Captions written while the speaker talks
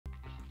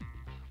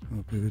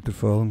Ich bin wieder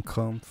voll im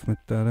Kampf mit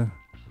dieser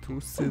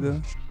Tussi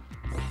da.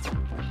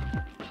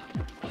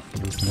 Für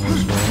das neue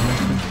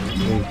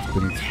Schweinchen. Oh, jetzt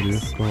bin ich zu früh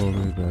geholt.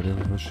 Ich wäre ja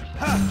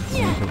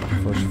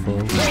fast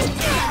voll.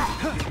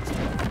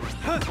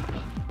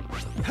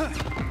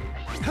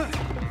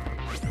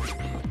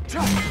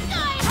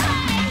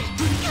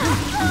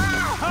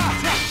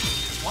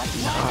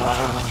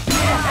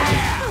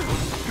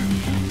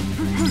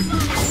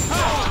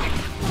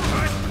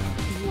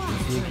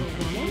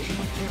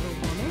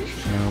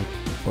 Schnell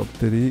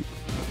Batterie.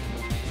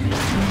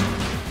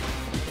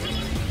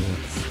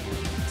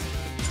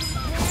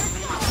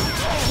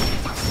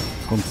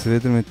 Jetzt kommt es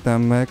wieder mit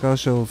dem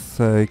Megaschuss.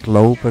 Ich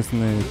glaube es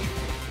nicht.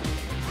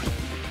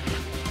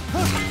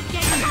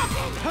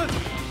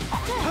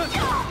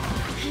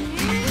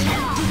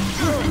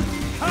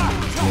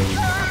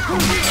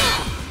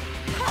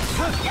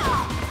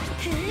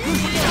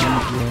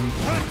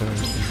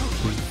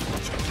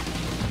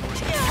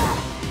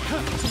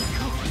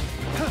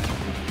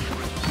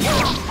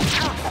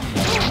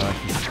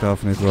 Das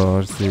darf nicht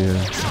wahr sein.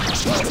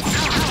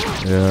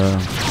 Ja.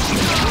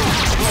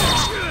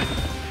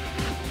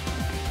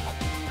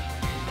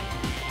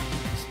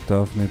 Das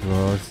darf nicht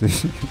wahr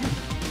sein.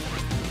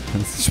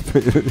 Das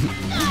Spiel.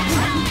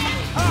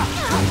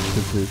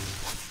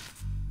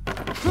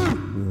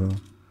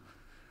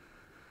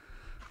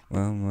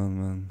 Ja.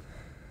 Mann.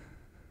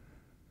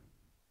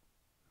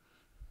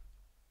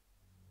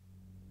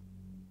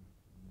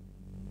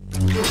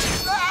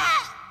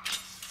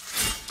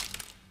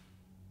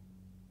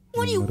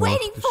 What are you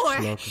waiting for?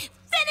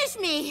 Finish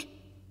me!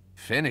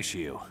 Finish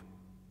you?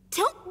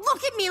 Don't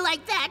look at me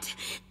like that!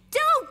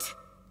 Don't!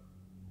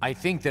 I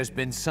think there's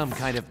been some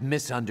kind of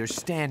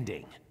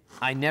misunderstanding.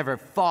 I never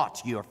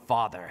fought your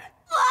father.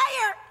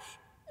 Liar!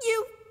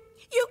 You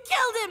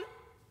killed him!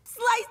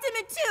 Sliced him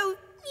in two!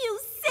 You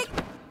sick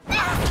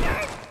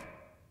bastard!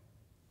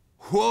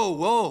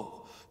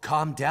 Whoa!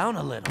 Calm down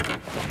a little.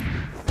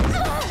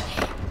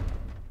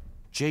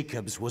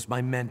 Jacobs was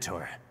my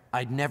mentor.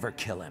 I'd never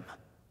kill him.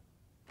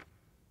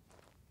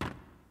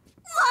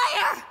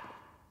 Liar!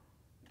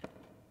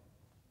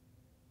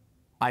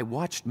 I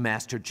watched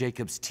Master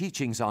Jacobs'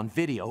 teachings on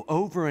video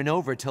over and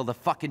over till the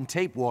fucking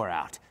tape wore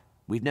out.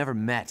 We've never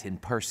met in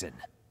person.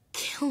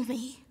 Kill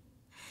me.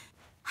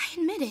 I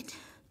admit it.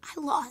 I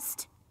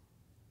lost.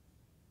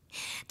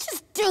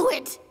 Just do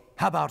it!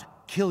 How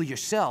about kill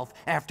yourself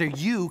after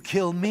you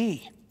kill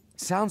me?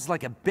 Sounds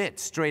like a bit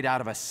straight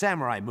out of a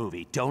samurai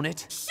movie, don't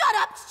it? Shut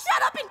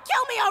up and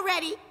kill me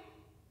already!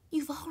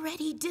 You've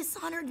already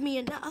dishonored me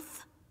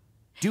enough.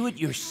 Do it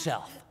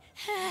yourself.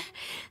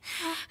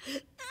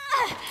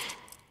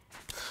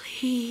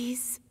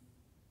 Please.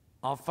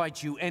 I'll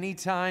fight you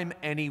anytime,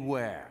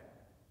 anywhere.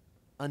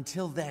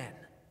 Until then,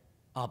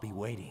 I'll be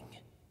waiting.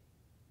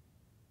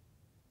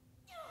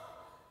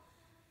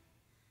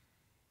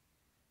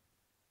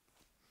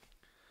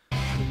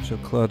 Ist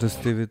schon klar, dass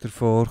die wieder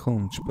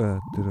vorkommt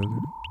später,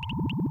 oder?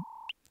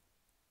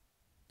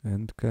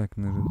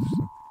 Endgegner oder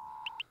so.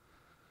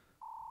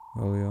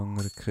 Alle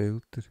anderen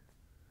killt er.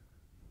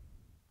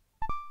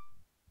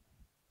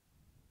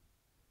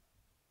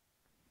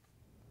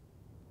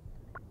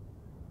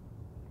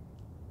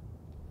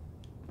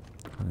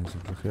 Kann ich sie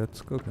vielleicht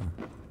jetzt geben?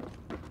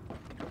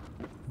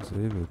 Also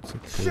ich würde sie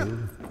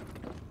killen.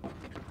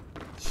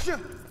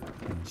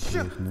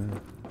 Vielleicht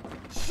nicht.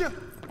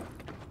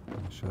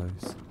 Oh,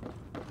 Scheiße.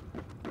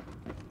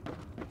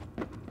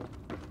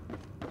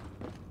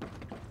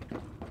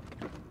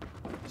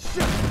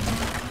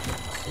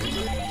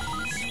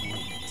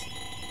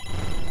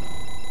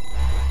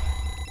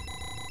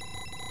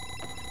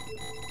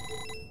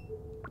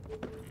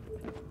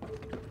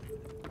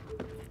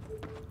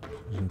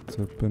 Jetzt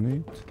etwa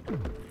nicht.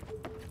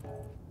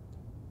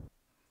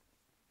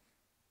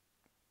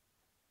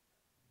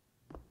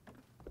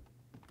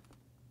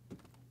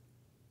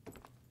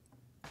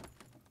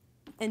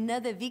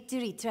 Another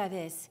victory,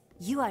 Travis.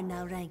 You are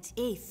now ranked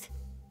 8th.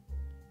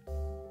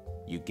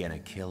 You gonna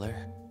kill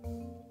her?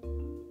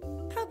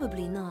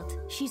 Probably not.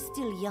 She's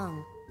still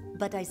young.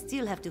 But I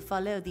still have to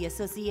follow the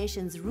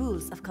association's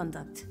rules of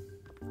conduct.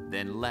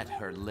 Then let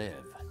her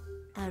live.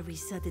 Are we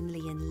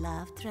suddenly in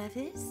love,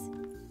 Travis?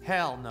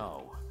 Hell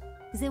no.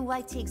 Then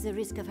why take the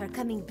risk of her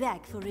coming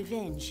back for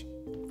revenge?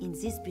 In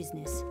this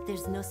business,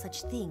 there's no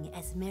such thing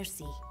as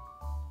mercy.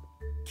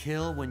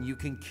 Kill when you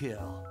can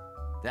kill.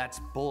 That's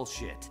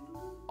bullshit.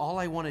 All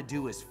I want to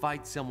do is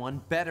fight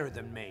someone better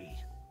than me.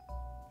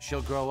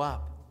 She'll grow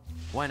up.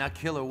 Why not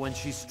kill her when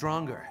she's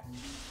stronger?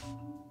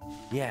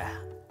 Yeah,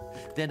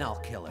 then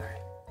I'll kill her.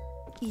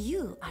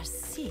 You are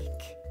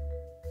sick.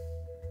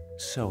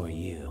 So are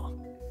you.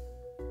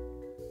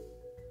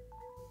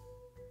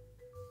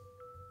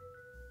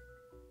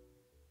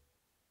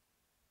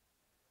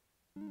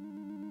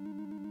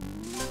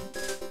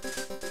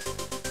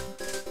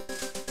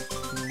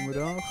 Nummer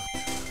 8.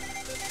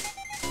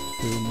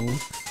 Viel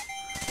Mut.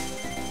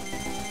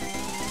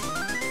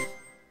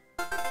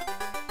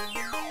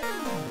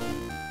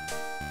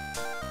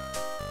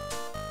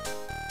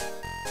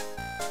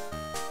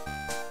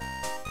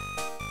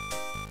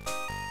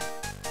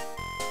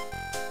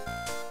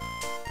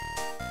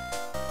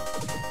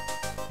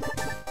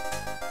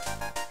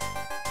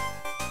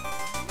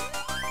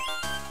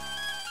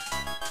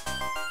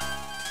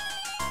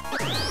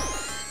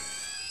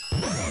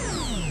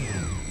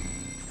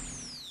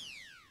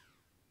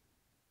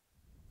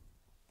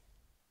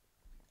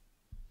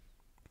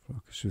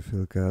 Wie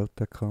viel Geld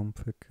der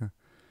Kampf hat gegeben.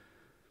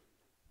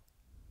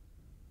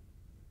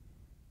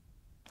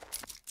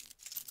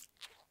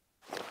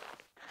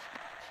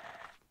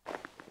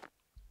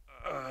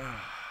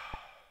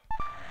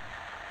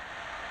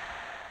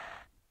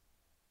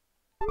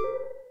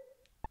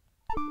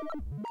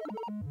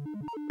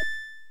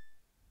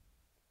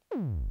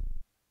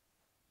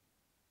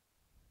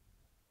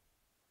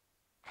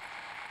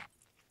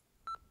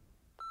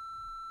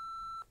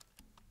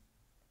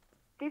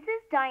 This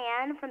is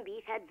Diane from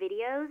Beefhead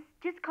Videos.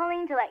 Just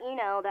calling to let you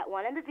know that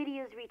one of the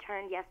videos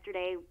returned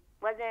yesterday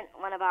wasn't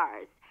one of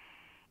ours.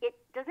 It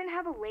doesn't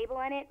have a label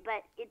on it,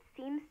 but it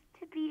seems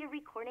to be a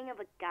recording of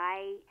a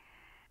guy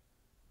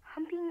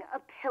humping a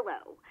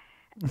pillow.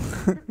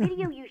 The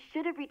video you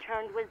should have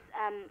returned was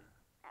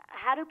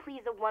How to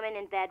Please a Woman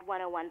in Bed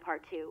 101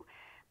 Part 2.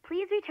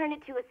 Please return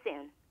it to us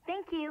soon.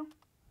 Thank you.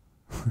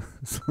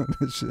 So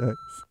eine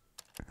Scheiße.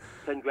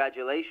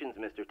 Congratulations,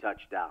 Mr.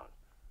 Touchdown.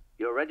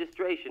 Your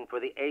registration for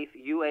the 8th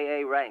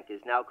UAA rank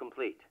is now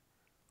complete.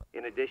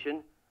 In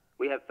addition,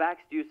 we have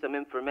faxed you some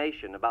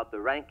information about the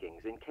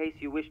rankings in case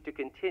you wish to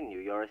continue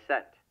your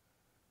ascent.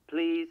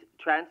 Please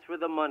transfer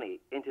the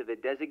money into the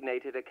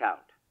designated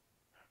account.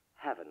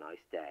 Have a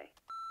nice day.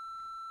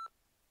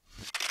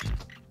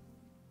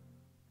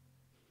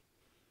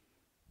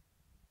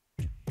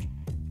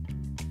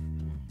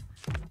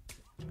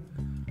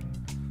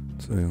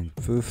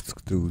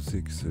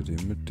 $250.000, es wird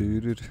immer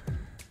teurer.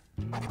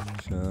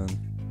 Schön.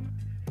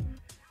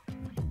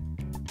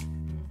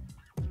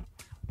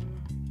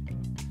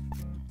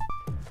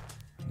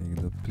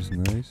 Irgendetwas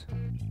Neues?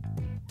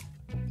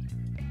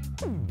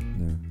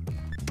 Nein.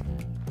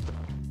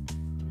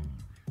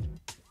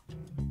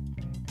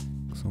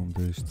 Gesund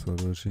ist zwar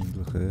wahrscheinlich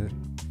besser.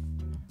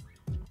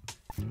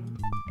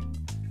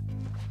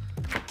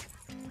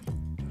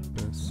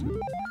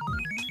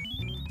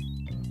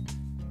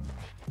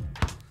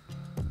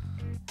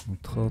 Und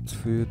die Katze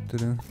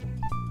füttern.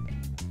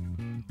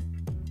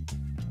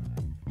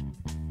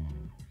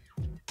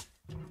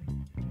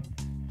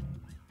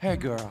 Hey,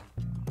 girl.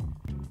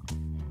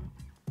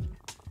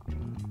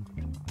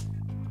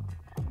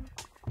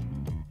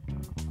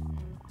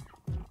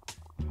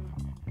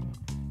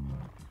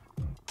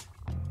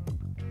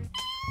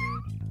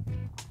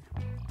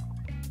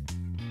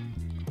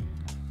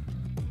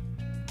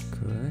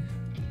 Okay.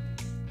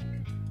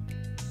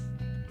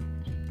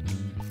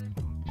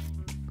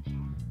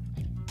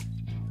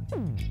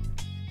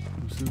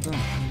 Was ist das?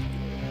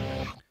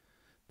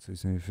 Jetzt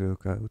ist nicht viel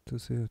Geld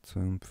das hier.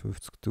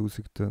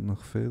 250.000 tut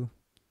noch viel.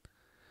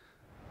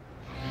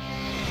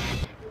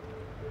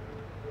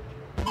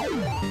 Gold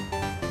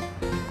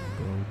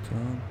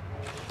an.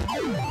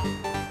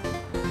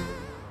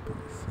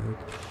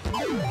 Perfekt.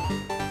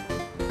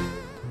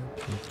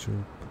 Good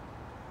job.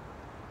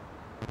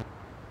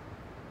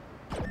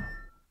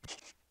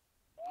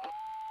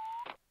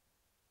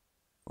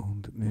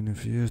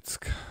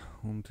 $149,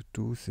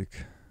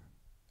 100.000.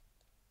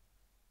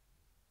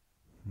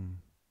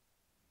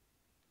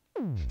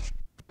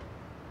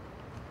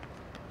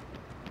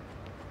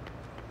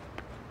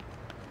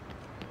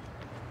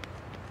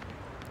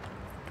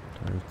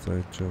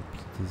 Teilzeitjobs,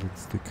 das sind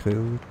jetzt die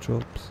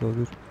Killerjobs,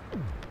 oder?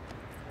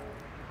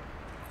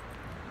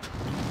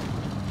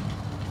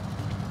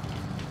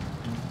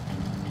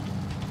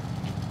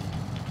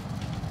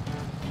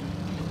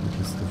 Wie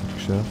das da für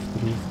Geschäfte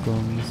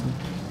aufgegangen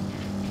sind.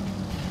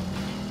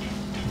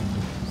 Und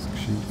ob etwas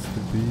Gescheites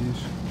dabei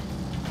ist.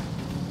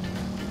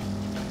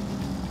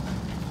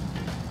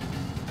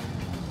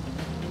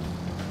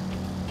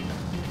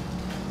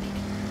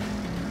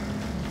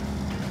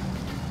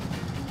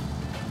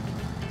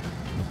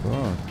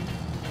 Wunderbar.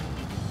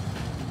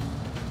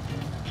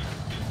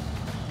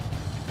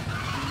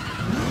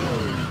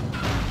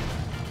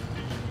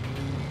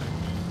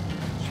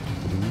 Das ist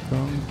der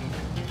Eingang.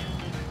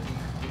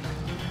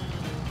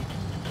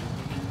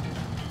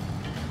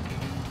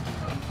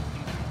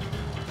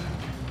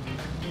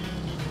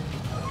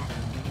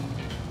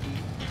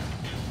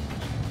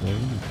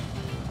 Rein.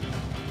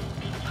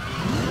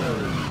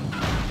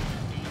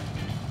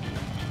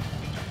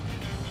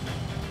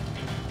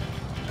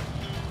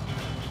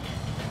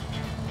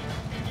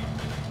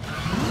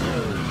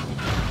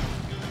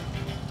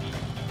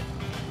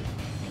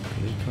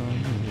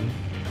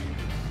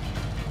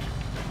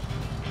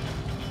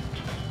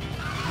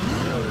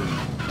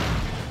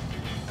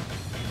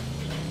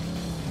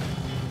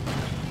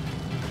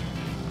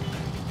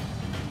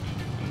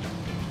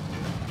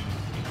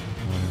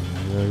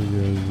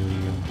 Ja.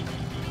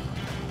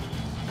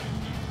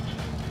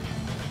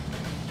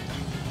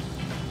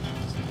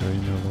 Ist da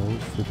einer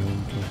laufen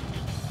drunter?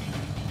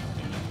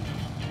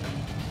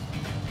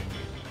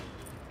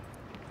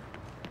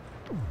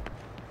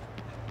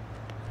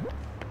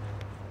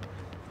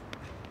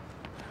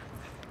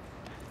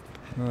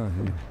 Ah,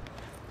 hier.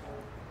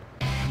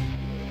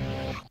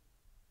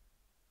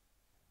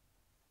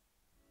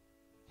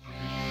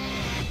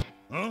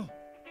 Huh?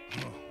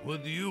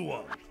 What do you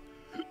want?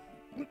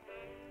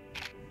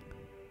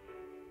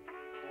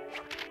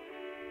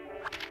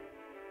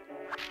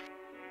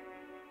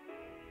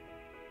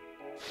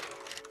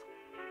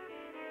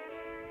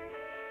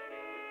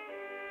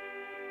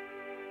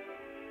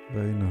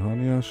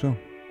 ja schon.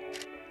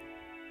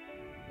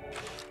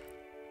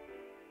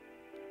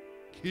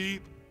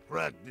 Keep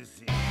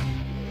practicing.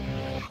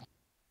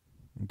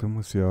 Und da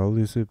muss ich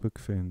alle 7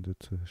 finden.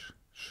 Das ist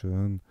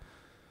schön.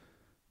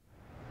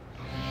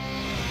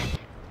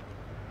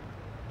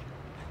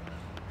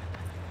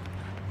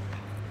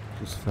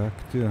 Das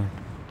fängt ja.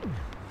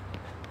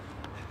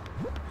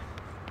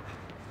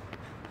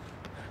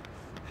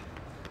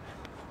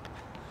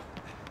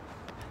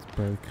 Das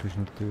Balk ist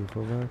natürlich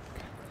auch weg.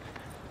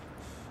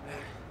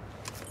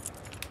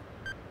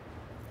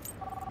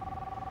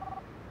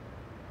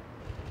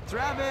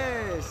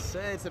 Travis!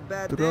 Hey, it's a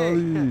bad day.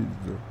 Drei!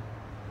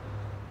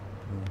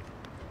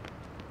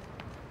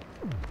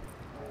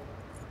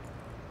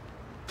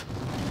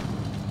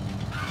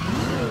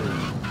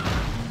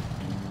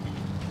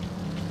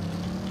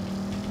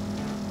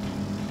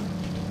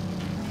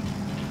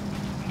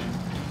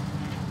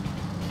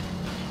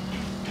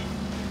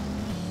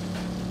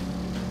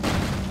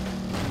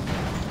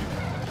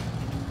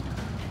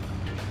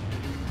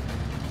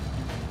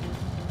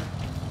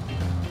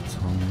 Jetzt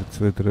haben wir jetzt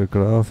wieder eine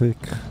Grafik.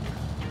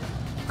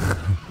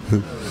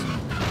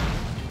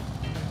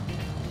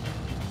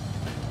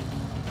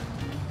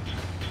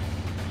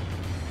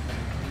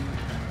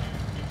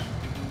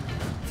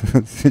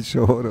 Das ist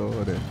Horror.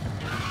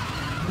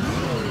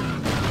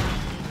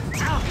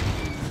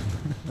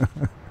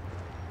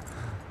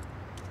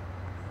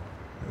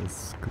 Das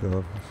ist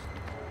grafisch.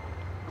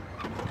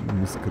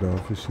 Ein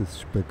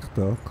grafisches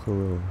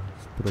Spektakel,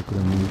 das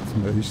programmiertes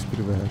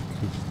Meisterwerk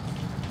ist.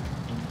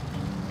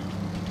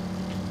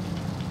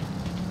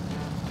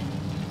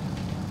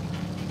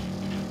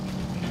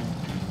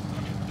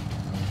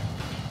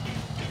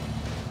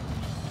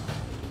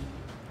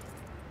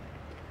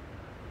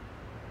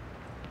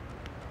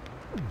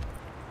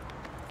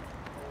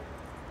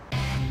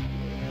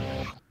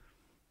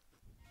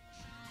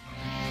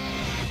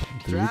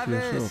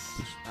 Travis!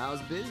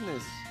 How's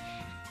business?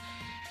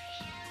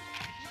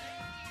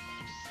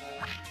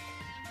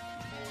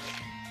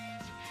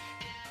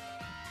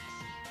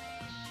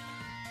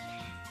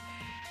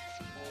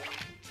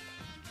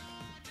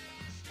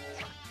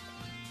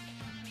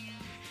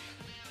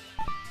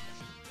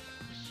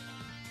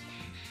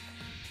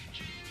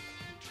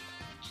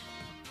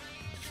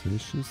 Was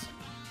ist es?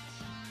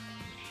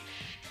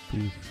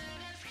 Beef.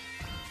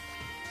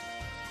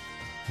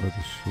 Oh, das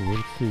ist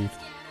Schwurfief.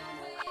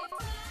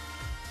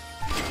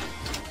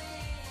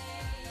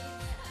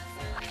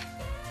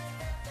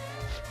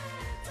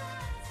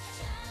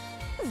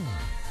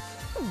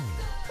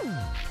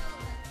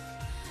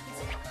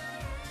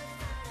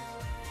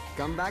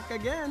 Come back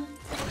again.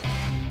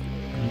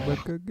 Come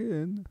back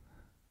again.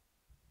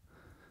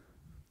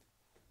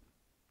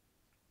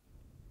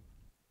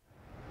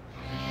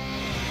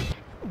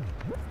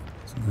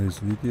 Das ist ein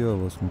neues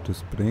Video, was mir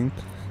das bringt.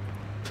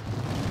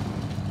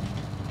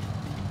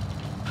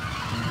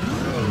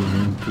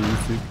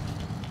 9000.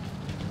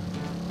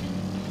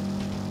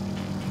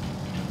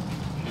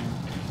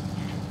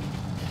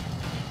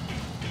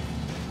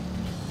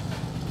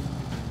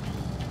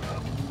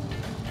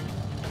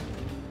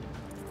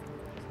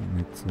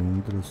 Nicht so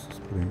anderes das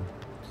bringt,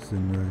 dass es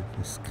neue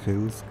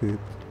Skills gibt.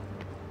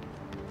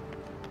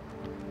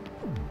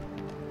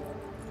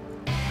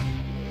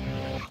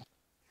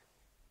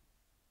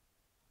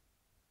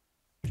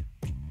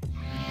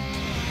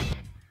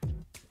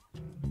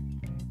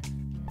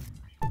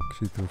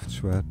 Gescheit auf das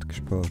Schwert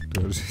gespart.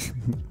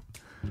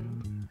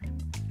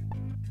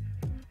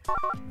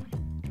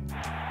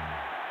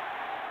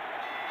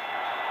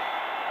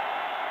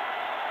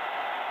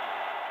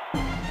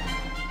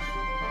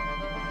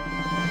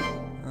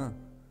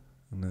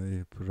 Ein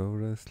neuer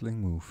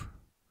Pro-Wrestling-Move.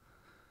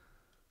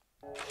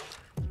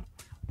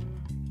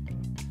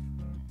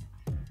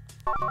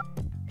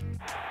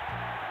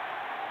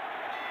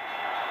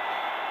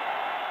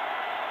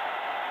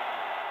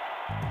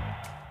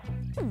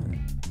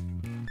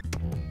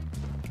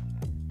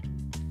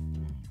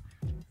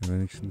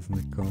 Wenigstens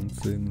nicht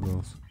ganz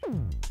sinnlos.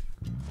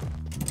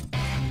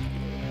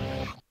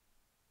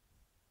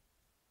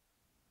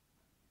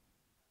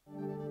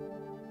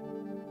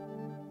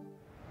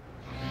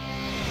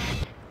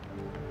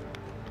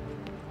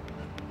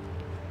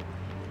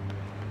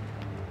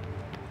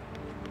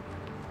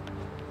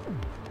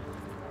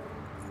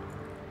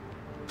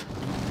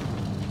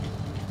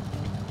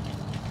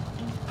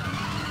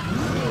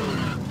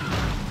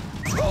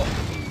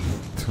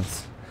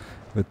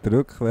 Wenn du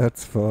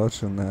rückwärts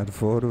fährst und dann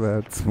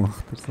vorwärts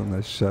macht er so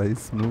einen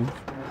scheiß Move.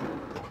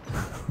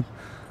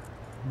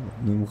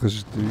 Du musst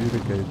steuern,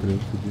 geht er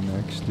auf die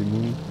nächste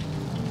Move.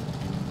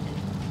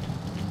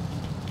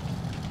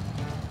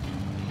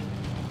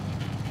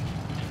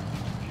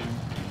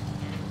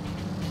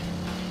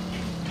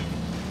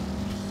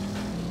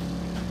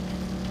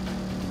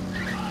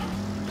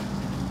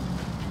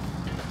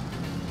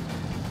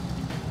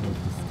 Was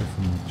das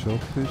für ein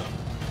Job ist.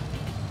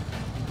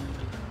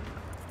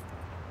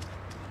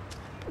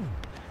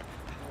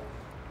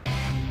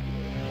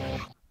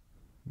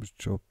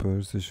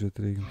 Jobbörse ist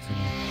wieder irgendeine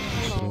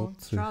Hello,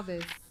 Schrotze.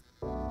 Travis.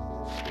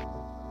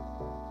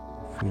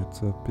 Wird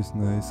es etwas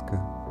Neues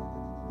geben?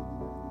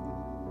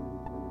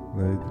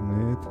 Leider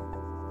nicht.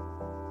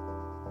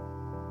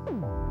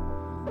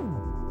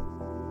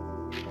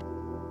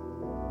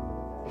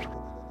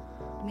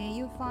 May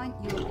you find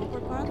your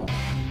Uber card?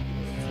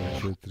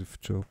 Jetzt wieder auf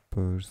die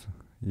Jobbörse.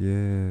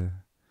 Yeah.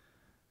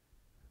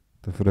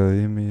 Da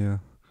freue ich mich ja.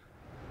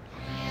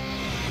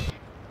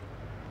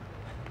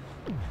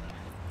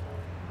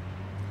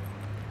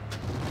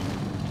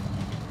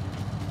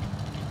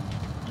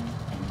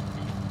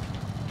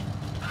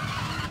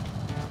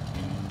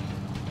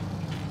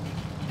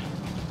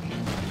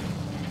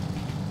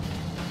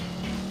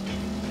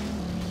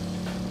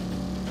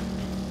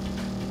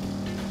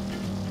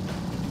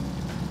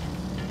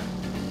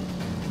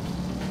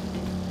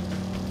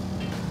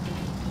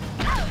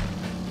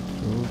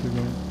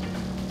 Entschuldigung.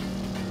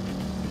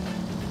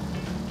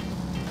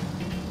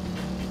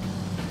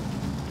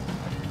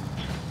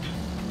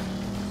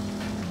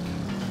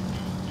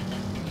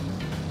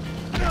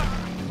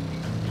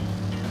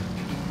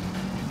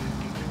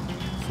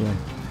 So.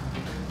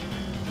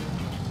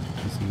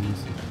 Das ist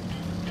easy.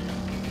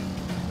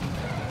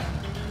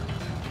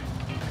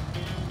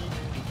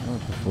 Ah,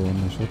 da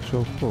vorne ist auch die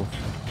Shop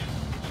offen.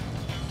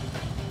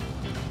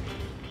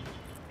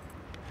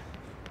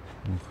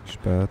 Noch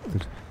später.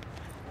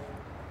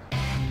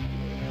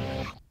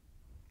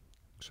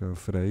 Ist auch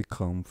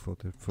Freikampf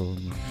oder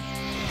vorne.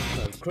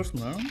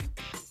 Customer,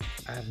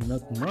 I have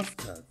not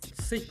mastered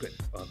the secret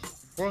of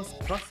first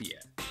class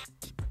yet.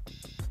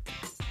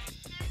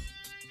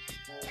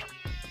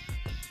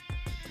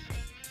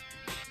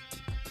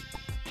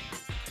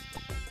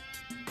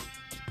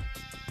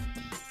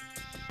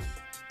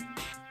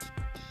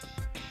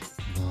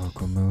 Oh,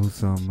 komm Müll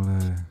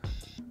sammeln.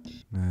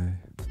 Nein.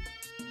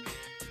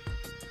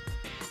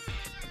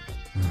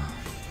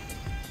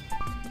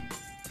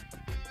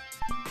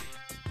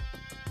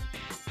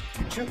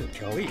 Check the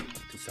QE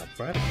to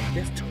subscribe and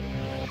guest.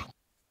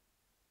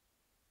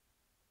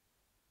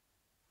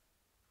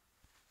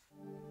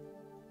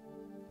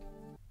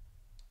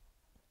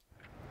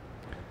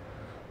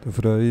 Da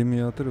freue ich mich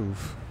ja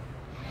drauf.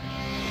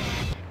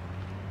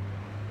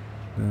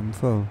 In dem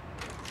Fall.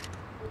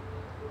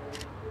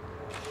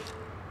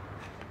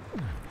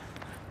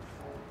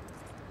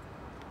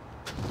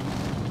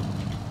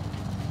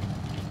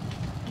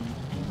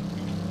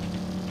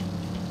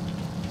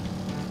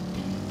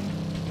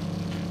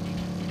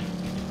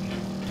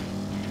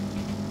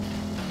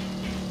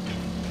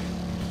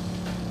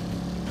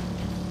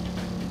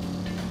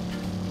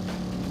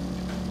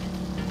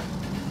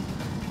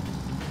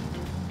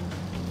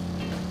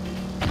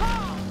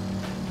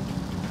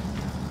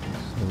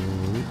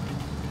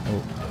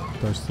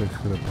 Da ist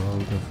sicher ein Ball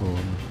da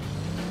vorne.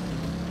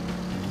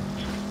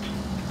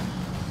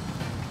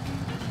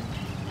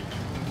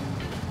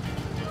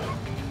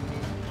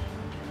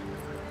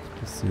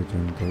 Was passiert,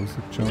 wenn wir da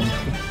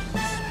rausjumpen?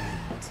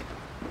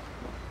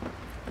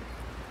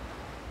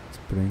 Was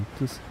bringt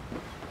das?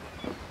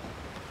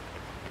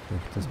 Soll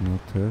ich das mal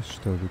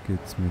testen oder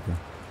gibt es mir da?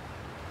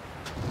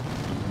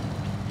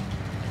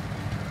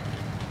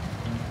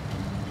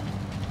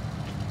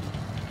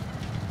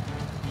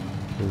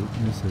 Fehlt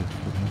mir sicher,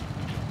 ne?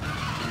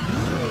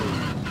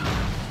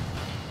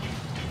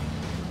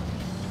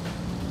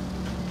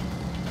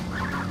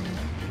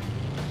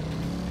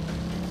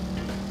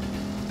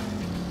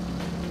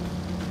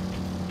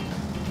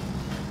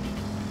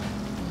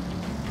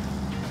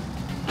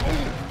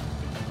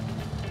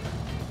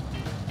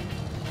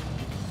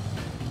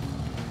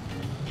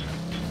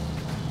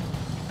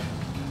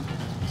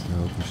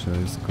 Die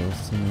scheiß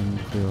Gasse ein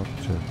bisschen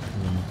abchecken,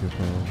 wenn ich die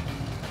baue.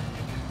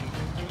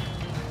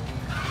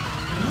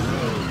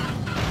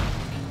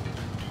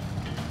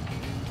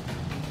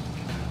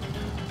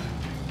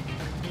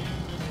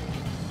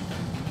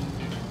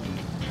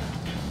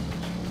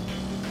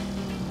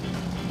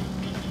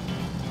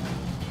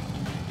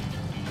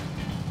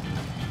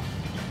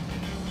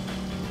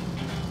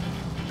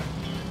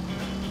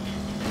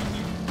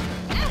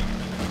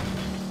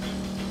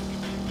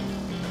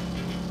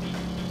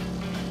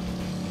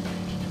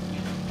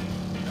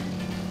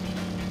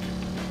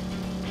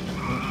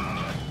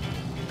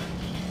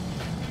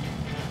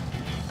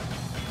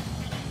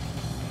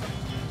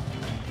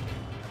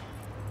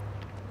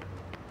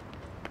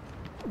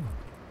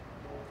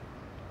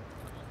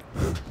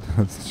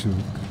 Das ist schon.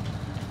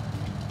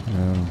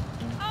 Ja.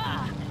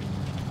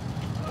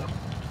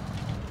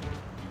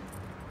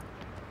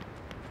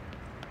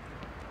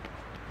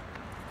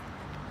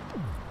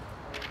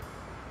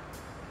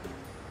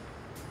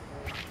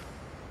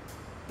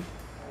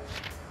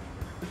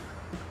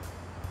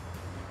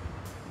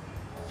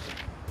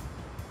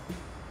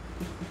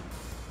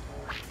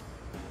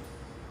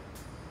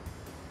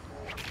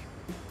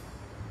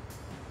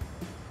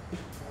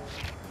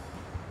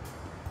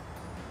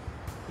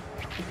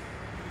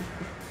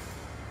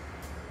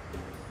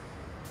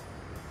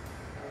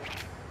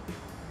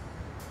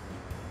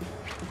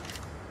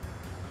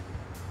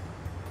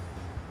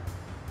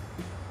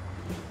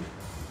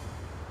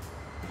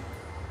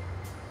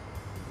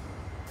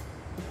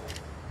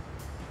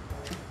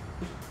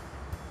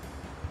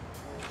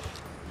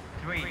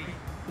 3,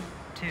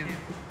 2,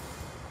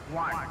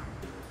 1.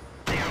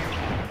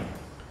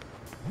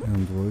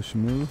 Und wo ist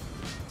Müll?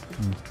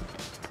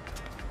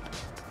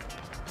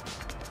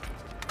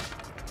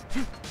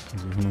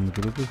 Also können wir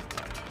drüber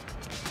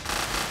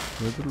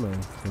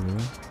laufen,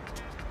 ja?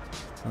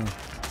 Ah.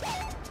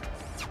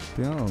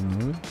 Ja,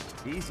 Müll.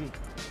 Easy.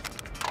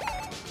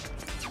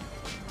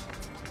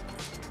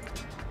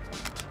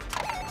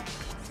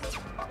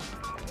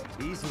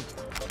 Easy.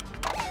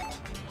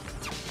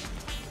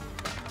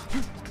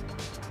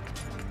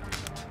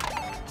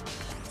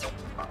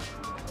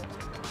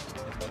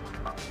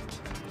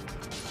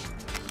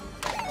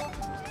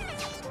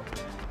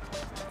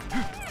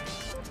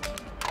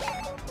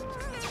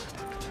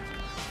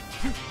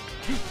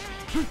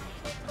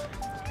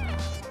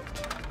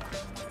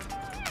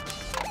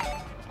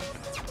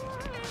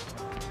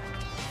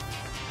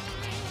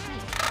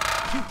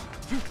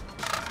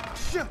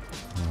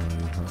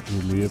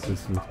 Ich liebe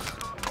es wirklich.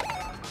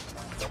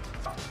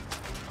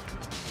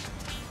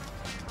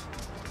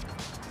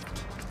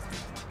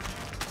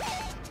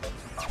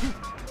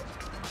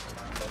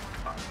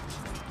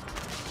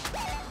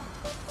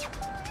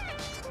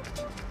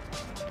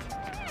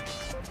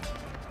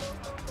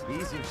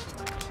 Easy.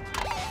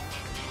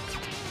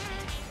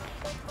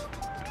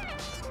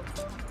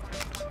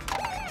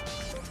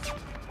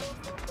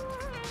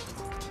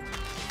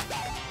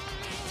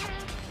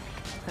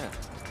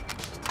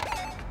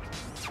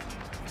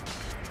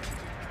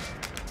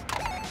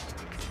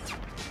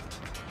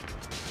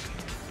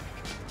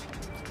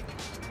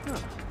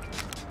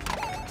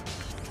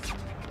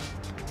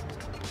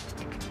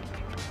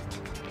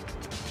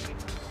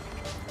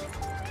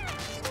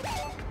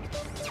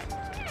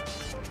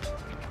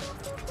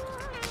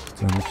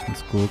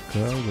 Wenigstens gut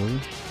gehabt,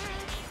 oder?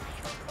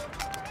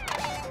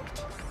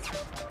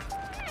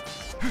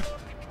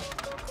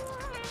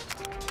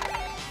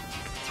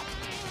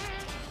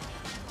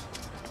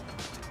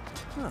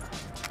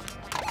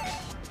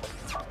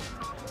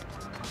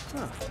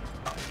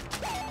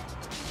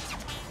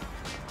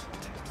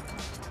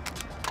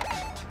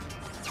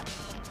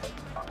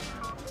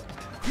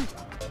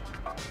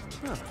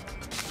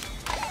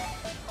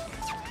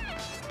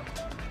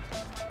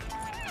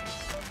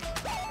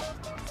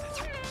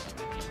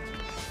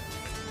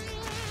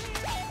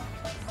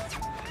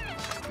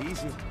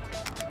 Easy.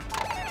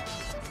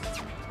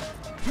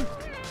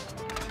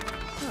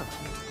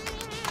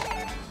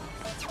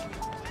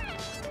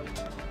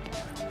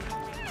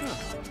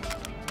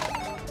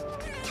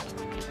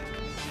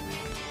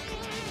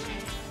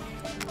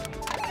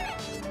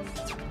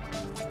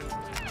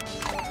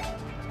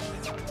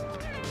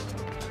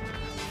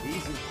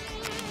 Easy.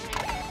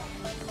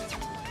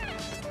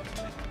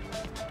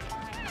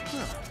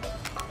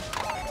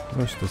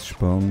 Was ist das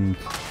spannend?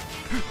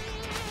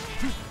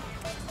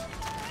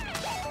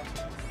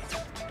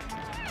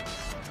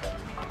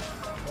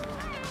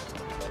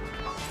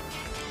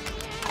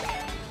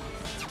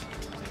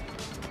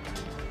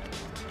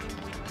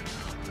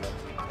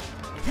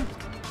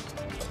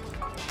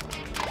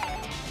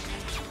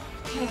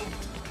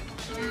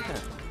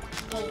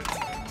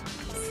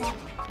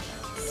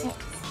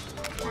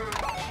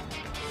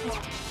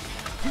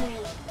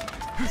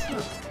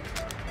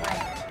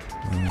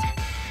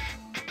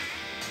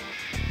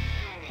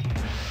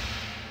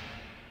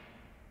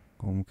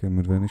 Komm, geben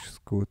wir wenigstens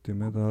gute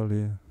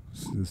Medaillen,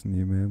 dass es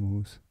nie mehr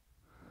muss.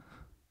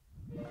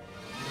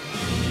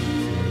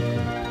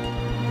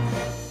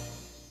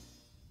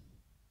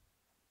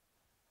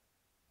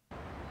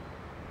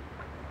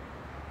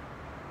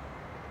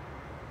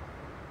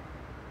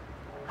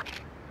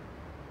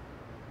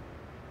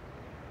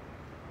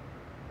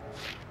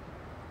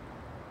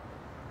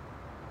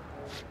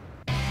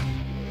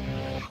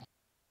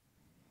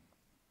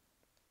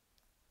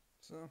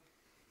 So.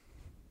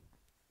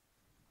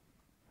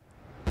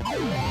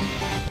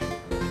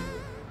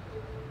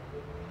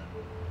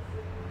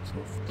 Jetzt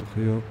hoffe doch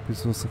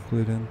etwas, was sich ein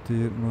bisschen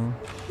rentiert mal.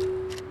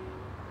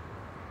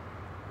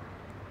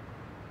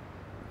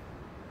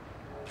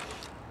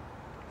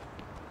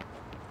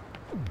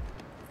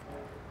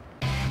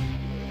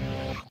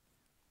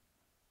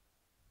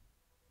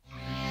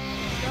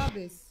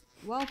 Travis,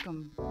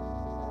 welcome.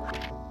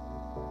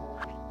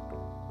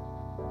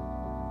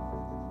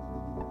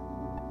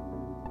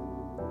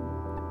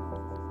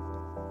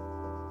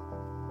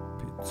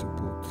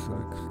 Pizzaboot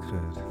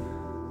zurückgekehrt.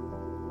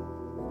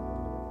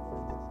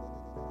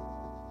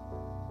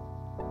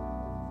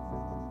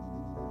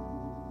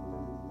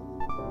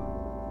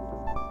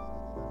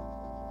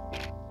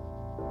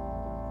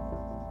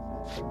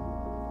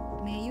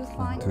 May you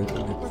Und find wieder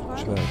your nicht profile?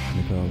 schwer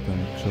mit all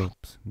diesen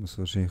Jobs. Ich muss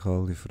wahrscheinlich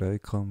alle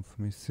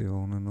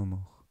Freikampfmissionen noch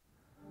machen.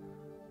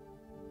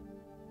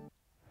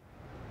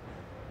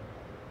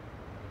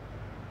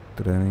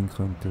 Training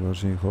könnte ich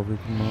wahrscheinlich auch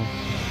wieder machen.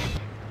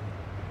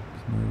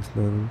 Ein neues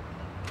Level.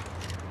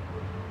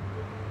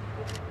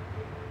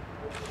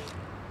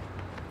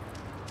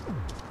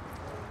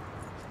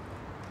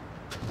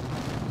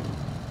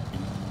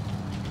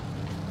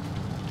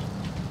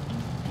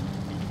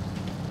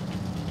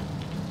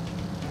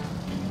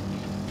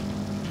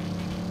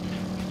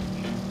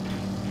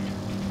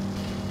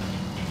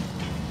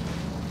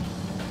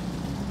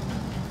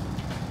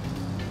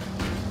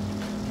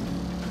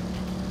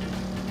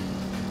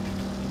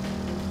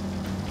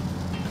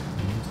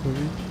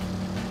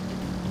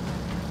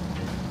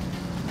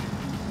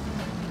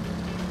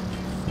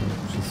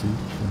 Seite.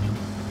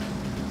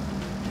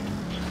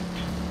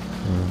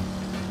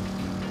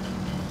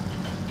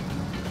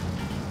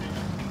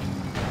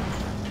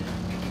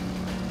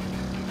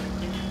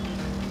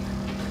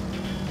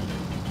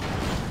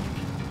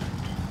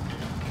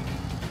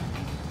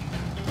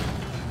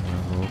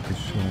 Ja,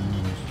 logisch schon.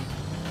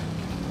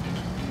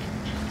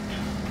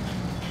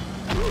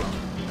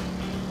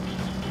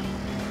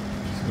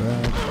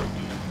 Weg.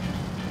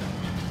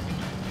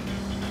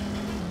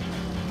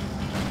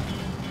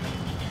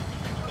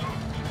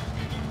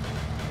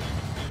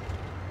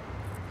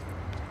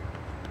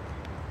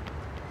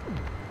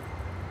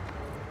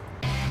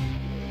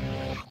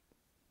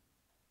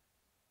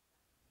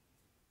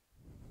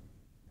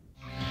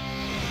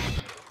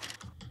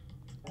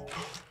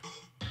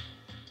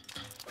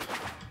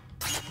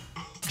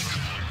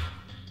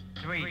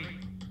 3,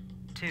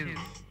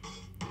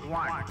 2,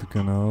 1.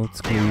 Genau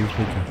das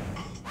Gleiche.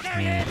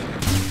 Ja.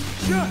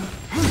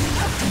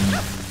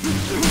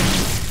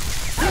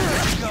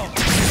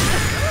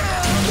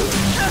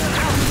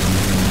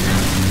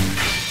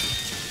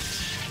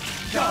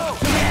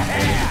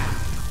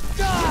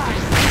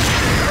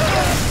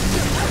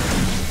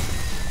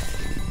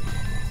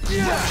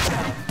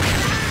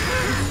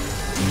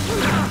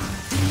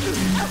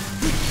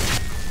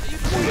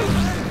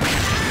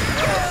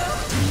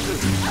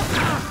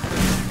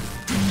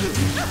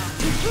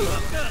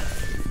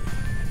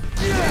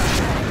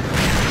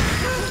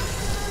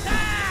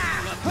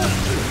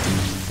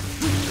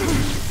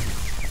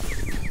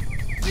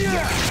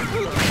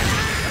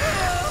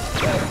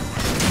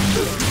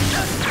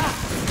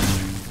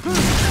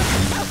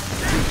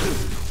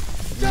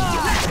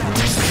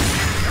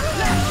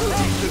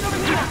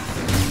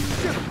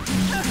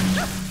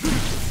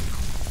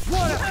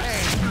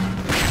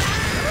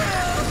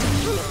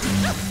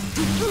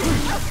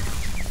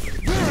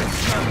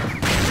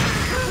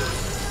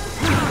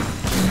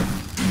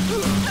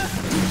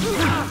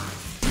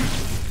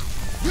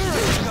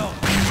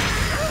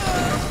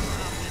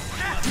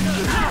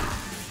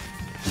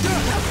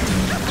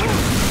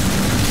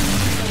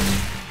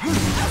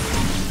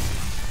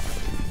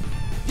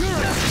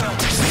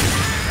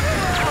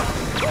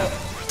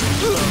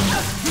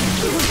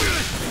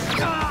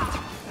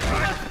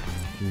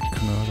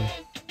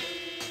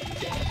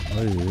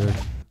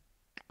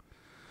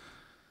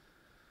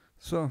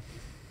 So, habe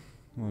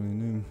ich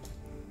nicht mehr.